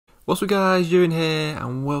What's up guys, Ewan here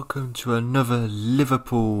and welcome to another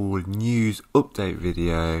Liverpool news update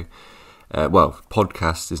video.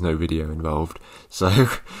 Podcast, there's no video involved.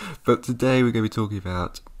 But today we're going to be talking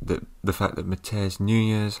about the fact that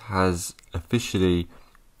Nunes has officially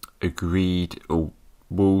agreed, or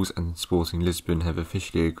Wolves and Sporting Lisbon have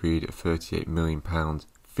officially agreed a £38 million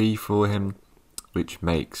fee for him, which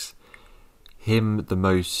makes him the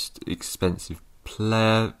most expensive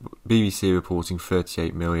player. BBC reporting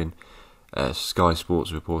 38 million, Sky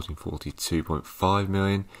Sports reporting 42.5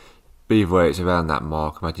 million. But either way, it's around that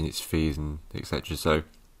mark. Imagine it's fees and etc. So,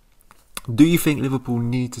 do you think Liverpool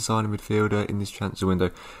need to sign a midfielder in this transfer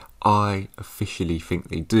window? I officially think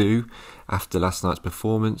they do. After last night's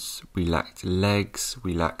performance, we lacked legs,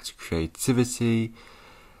 we lacked creativity,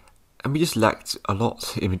 and we just lacked a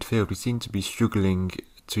lot in midfield. We seem to be struggling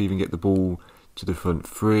to even get the ball to the front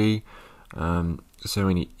three. So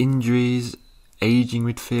many injuries, ageing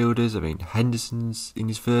midfielders. I mean, Henderson's in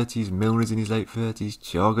his 30s, Milner's in his late 30s,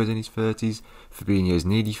 Thiago's in his 30s, Fabinho's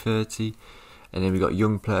nearly 30, and then we've got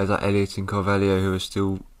young players like Elliott and Carvalho who are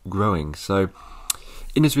still growing. So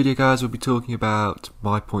in this video guys, we'll be talking about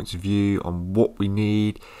my points of view on what we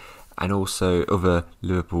need, and also other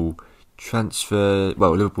Liverpool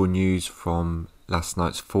Liverpool news from last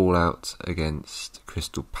night's fallout against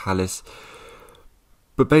Crystal Palace.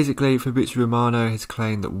 But basically, Fabrizio Romano has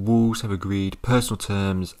claimed that Wolves have agreed personal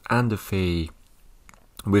terms and a fee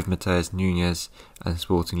with Nunes and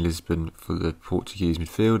Sporting Lisbon for the Portuguese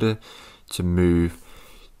midfielder to move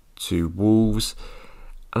to Wolves.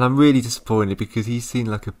 And I'm really disappointed because he seemed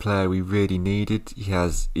like a player we really needed.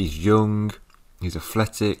 He's young, he's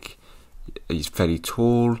athletic, he's fairly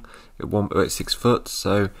tall, at 6 foot,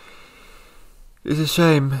 so it's a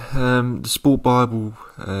shame. The Sport Bible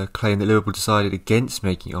claimed that Liverpool decided against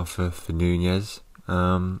making an offer for Nunes.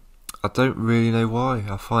 I don't really know why.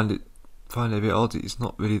 I find it a bit odd. It's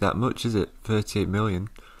not really that much, is it? 38 million.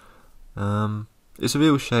 It's a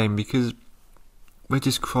real shame because we're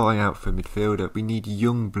just crying out for a midfielder. We need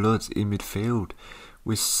young blood in midfield.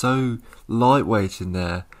 We're so lightweight in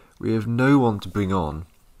there. We have no one to bring on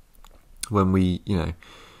when we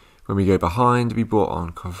go behind. We brought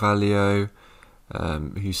on Carvalho,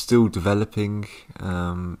 who's still developing.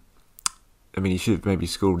 He should have maybe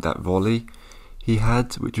scored that volley he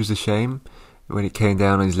had, which was a shame, when it came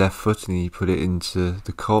down on his left foot and he put it into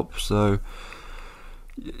the cop. So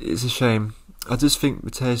it's a shame. I just think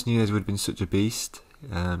Nunes would have been such a beast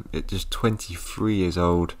at just 23 years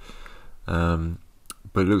old. But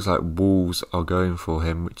it looks like Wolves are going for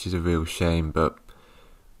him, which is a real shame. But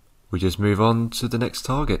we just move on to the next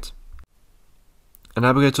target. And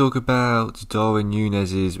now we're going to talk about Darwin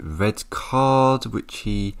Nunes' red card, which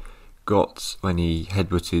he got when he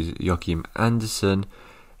headbutted Joachim Andersen.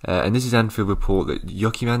 And this is Anfield report that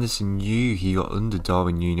Joachim Andersen knew he got under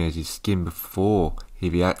Darwin Nunes' skin before he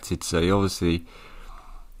reacted. So he obviously,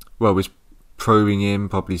 was probing him,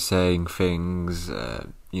 probably saying things,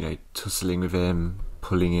 tussling with him,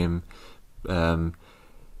 pulling him.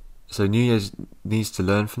 So Nunes needs to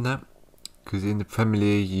learn from that, because in the Premier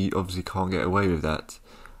League you obviously can't get away with that.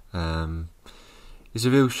 It's a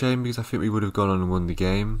real shame because I think we would have gone on and won the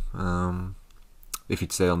game. If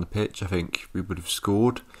he'd stayed on the pitch, I think we would have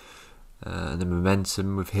scored. And the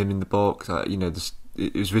momentum with him in the box,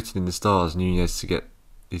 it was written in the stars, Nunes to get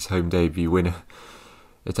his home debut winner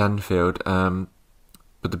at Anfield.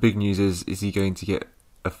 But the big news is he going to get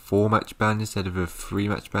a 4-match ban instead of a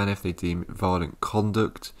 3-match ban if they deem it violent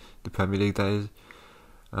conduct? The Premier League, that is.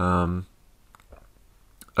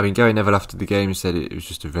 Gary Neville after the game said it was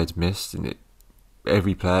just a red mist, and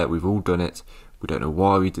every player, we've all done it. We don't know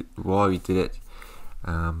why we did it,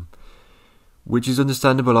 which is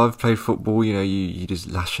understandable. I've played football. You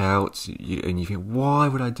just lash out, and you think, why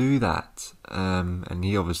would I do that? And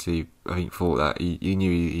he obviously, I think, thought that he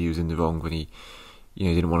knew he was in the wrong when he,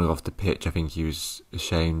 didn't want to go off the pitch. I think he was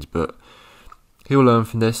ashamed, but he'll learn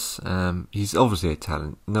from this. He's obviously a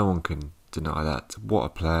talent. No one can deny that. What a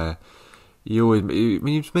player! He was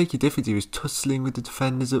making a difference. He was tussling with the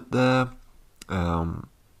defenders up there.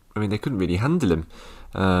 They couldn't really handle him.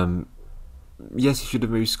 Yes, he should have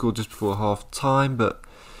maybe scored just before half time, but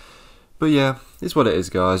yeah, it's what it is,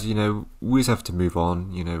 guys. We just have to move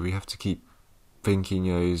on. We have to keep thinking.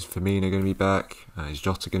 Is Firmino going to be back? Is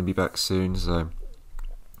Jota going to be back soon? So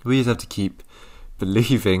we just have to keep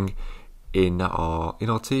believing in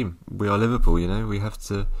our team. We are Liverpool. We have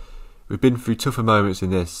to. We've been through tougher moments in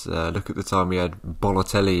this. Look at the time we had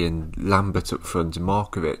Balotelli and Lambert up front and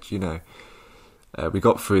Markovic. We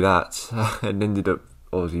got through that and ended up,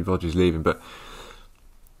 obviously, Rodgers leaving. But,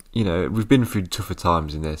 we've been through tougher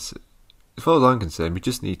times in this. as far as I'm concerned, we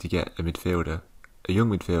just need to get a midfielder, a young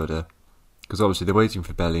midfielder, because obviously they're waiting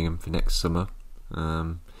for Bellingham for next summer.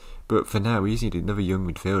 But for now, we just need another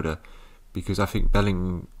young midfielder, because I think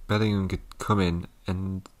Bellingham could come in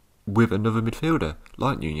and with another midfielder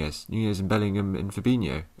like Nunes and Bellingham and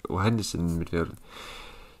Fabinho or Henderson in midfield.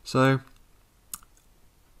 So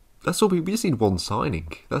that's all we just need one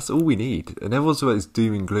signing. That's all we need. And everyone's about it's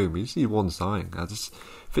doom and gloom. We just need one signing. I just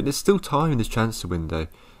think there's still time in this transfer window,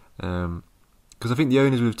 because I think the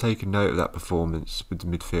owners would have taken note of that performance with the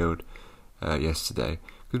midfield yesterday,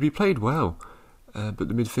 because we played well, but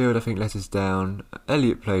the midfield I think let us down.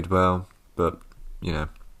 Elliott played well, but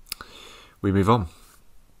we move on.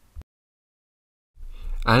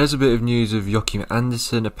 And there's a bit of news of Joachim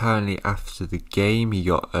Andersen. Apparently after the game he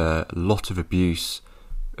got a lot of abuse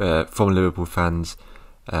from Liverpool fans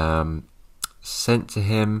sent to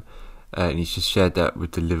him, and he's just shared that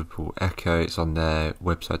with the Liverpool Echo. It's on their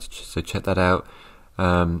website, so check that out.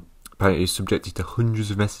 Apparently he's subjected to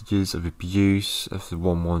hundreds of messages of abuse after the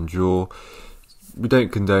 1-1 draw. We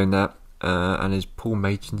don't condone that, and as Paul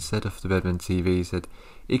Machin said off the Redman TV, he said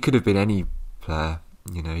it could have been any player.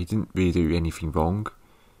 He didn't really do anything wrong.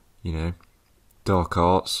 Dark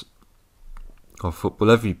arts of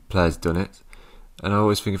football, every player's done it. And I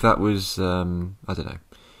always think if that was,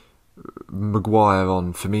 Maguire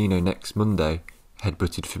on Firmino next Monday,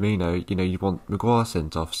 headbutted Firmino, you want Maguire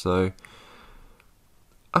sent off. So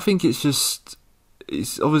I think it's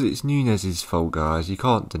obviously it's Nunes' fault, guys. You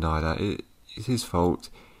can't deny that. It's his fault.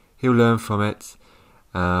 He'll learn from it.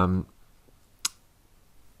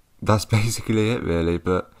 That's basically it, really.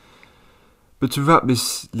 But to wrap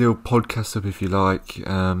this little podcast up, if you like,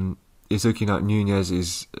 it's looking like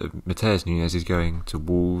Matheus Nunes is going to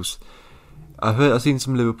Wolves. I've seen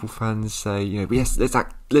some Liverpool fans say, yes, let's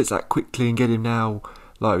act quickly and get him now,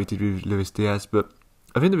 like we did with Luis Diaz. But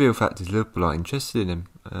I think the real fact is Liverpool aren't interested in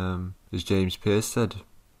him. As James Pearce said,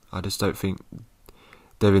 I just don't think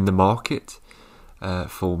they're in the market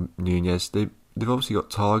for Nunes. They've obviously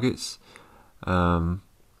got targets.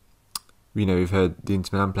 We've heard the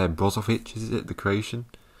Inter Milan player Brozovic, is it, the Croatian?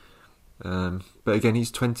 But again,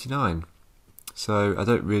 he's 29. So I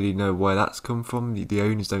don't really know where that's come from. The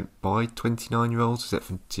owners don't buy 29-year-olds, except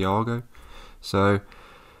for Thiago. So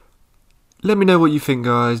let me know what you think,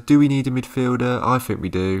 guys. Do we need a midfielder? I think we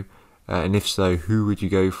do. And if so, who would you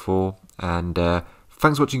go for? And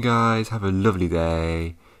thanks for watching, guys. Have a lovely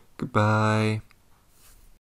day. Goodbye.